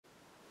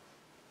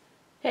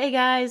Hey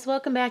guys,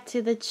 welcome back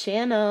to the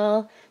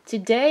channel.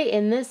 Today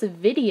in this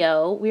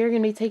video, we are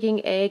going to be taking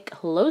a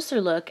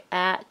closer look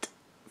at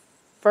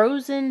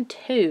Frozen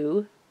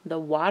 2, the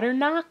Water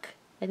Nokk.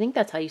 I think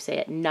that's how you say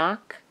it,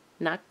 Nokk.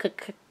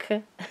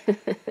 Nokk.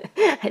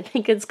 I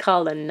think it's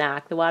called a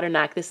Nokk, the Water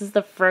Nokk. This is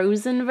the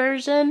Frozen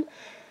version,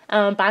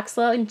 box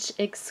lunch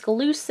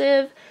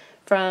exclusive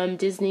from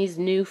Disney's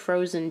new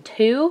Frozen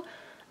 2.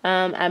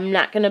 I'm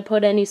not going to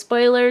put any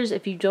spoilers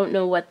if you don't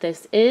know what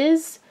this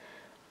is.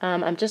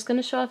 I'm just going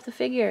to show off the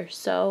figure,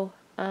 so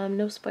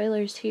no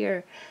spoilers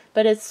here.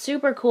 But it's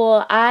super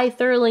cool. I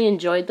thoroughly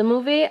enjoyed the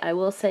movie. I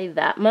will say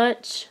that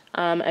much.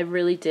 I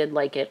really did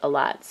like it a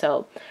lot.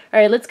 So,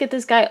 alright, let's get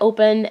this guy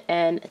open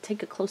and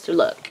take a closer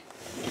look.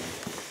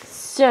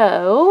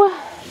 So,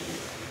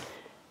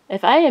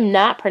 if I am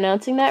not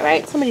pronouncing that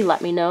right, somebody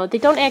let me know. They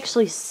don't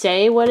actually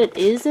say what it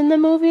is in the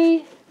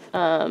movie.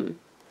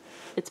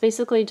 It's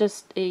basically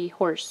just a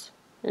horse,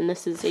 and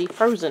this is a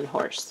frozen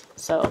horse.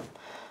 So,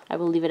 I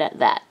will leave it at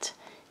that.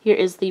 Here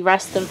is the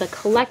rest of the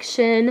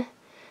collection.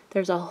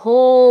 There's a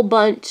whole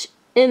bunch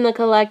in the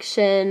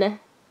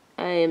collection.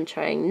 I am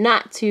trying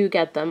not to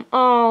get them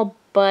all,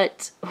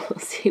 but we'll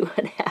see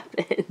what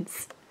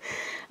happens.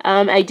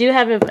 I do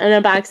have an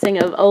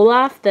unboxing of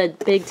Olaf, the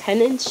big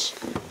 10-inch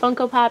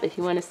Funko Pop. If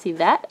you want to see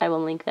that, I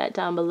will link that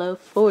down below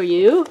for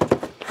you.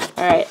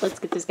 Alright, let's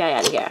get this guy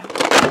out of here.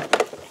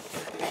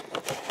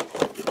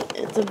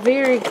 It's a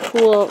very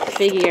cool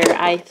figure,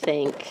 I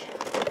think.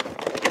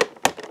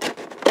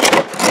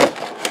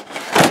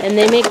 And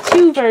they make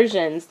two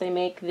versions. They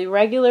make the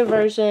regular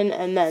version,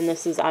 and then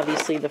this is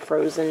obviously the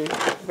Frozen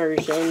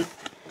version.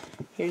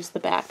 Here's the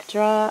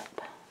backdrop.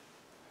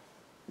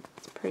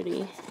 It's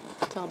pretty.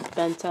 It's all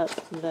bent up,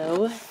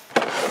 though.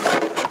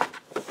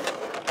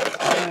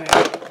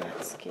 Alright,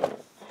 let's get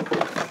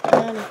it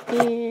out of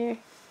here.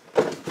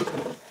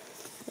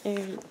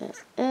 There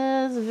this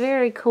is.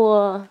 Very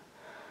cool.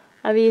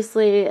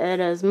 Obviously, it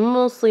is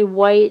mostly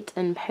white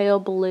and pale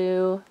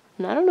blue.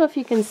 And I don't know if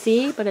you can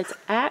see, but it's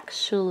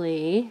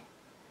actually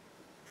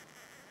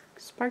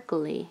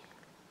sparkly.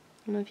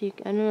 I don't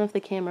know if the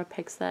camera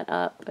picks that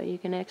up, but you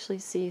can actually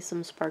see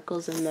some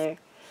sparkles in there.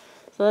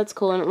 So that's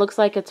cool, and it looks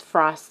like it's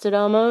frosted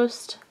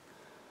almost.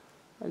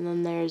 And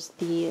then there's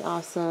the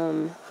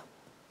awesome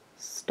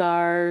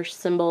star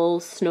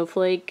symbol,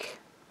 snowflake.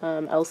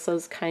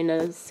 Elsa's kind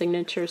of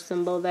signature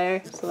symbol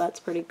there, so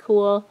that's pretty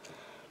cool.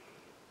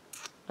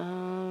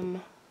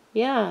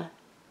 Yeah.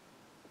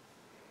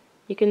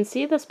 You can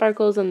see the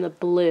sparkles in the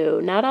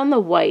blue, not on the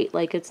white,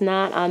 like it's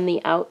not on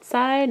the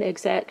outside,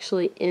 it's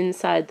actually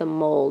inside the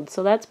mold,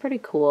 so that's pretty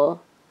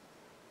cool.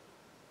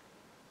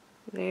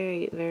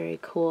 Very, very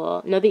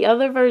cool. Now the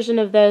other version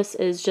of this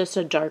is just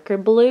a darker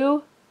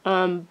blue,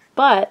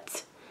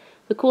 but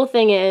the cool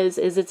thing is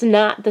it's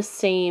not the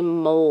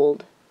same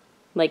mold.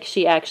 Like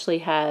she actually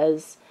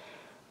has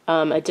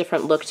a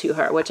different look to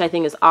her, which I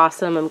think is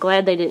awesome. I'm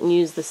glad they didn't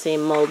use the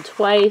same mold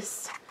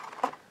twice.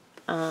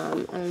 I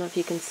don't know if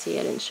you can see,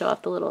 I didn't show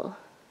off the little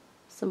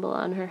symbol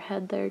on her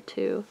head there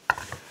too.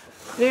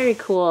 Very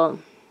cool.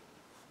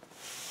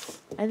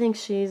 I think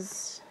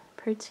she's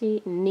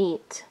pretty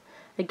neat.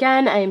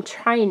 Again, I am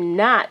trying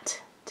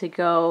not to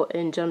go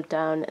and jump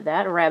down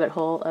that rabbit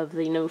hole of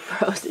the new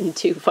Frozen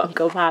 2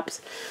 Funko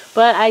Pops,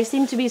 but I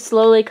seem to be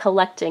slowly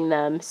collecting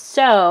them.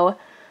 So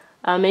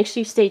make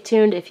sure you stay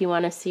tuned if you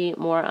want to see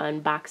more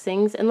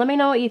unboxings, and let me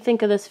know what you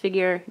think of this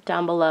figure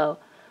down below.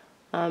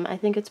 I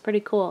think it's pretty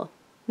cool.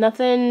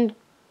 Nothing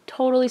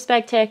totally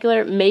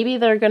spectacular. Maybe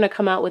they're going to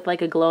come out with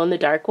like a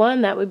glow-in-the-dark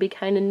one. That would be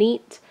kind of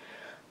neat.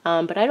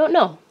 But I don't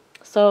know.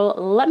 So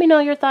let me know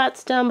your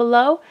thoughts down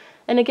below.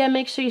 And again,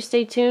 make sure you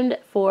stay tuned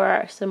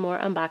for some more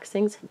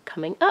unboxings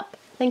coming up.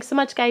 Thanks so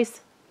much, guys.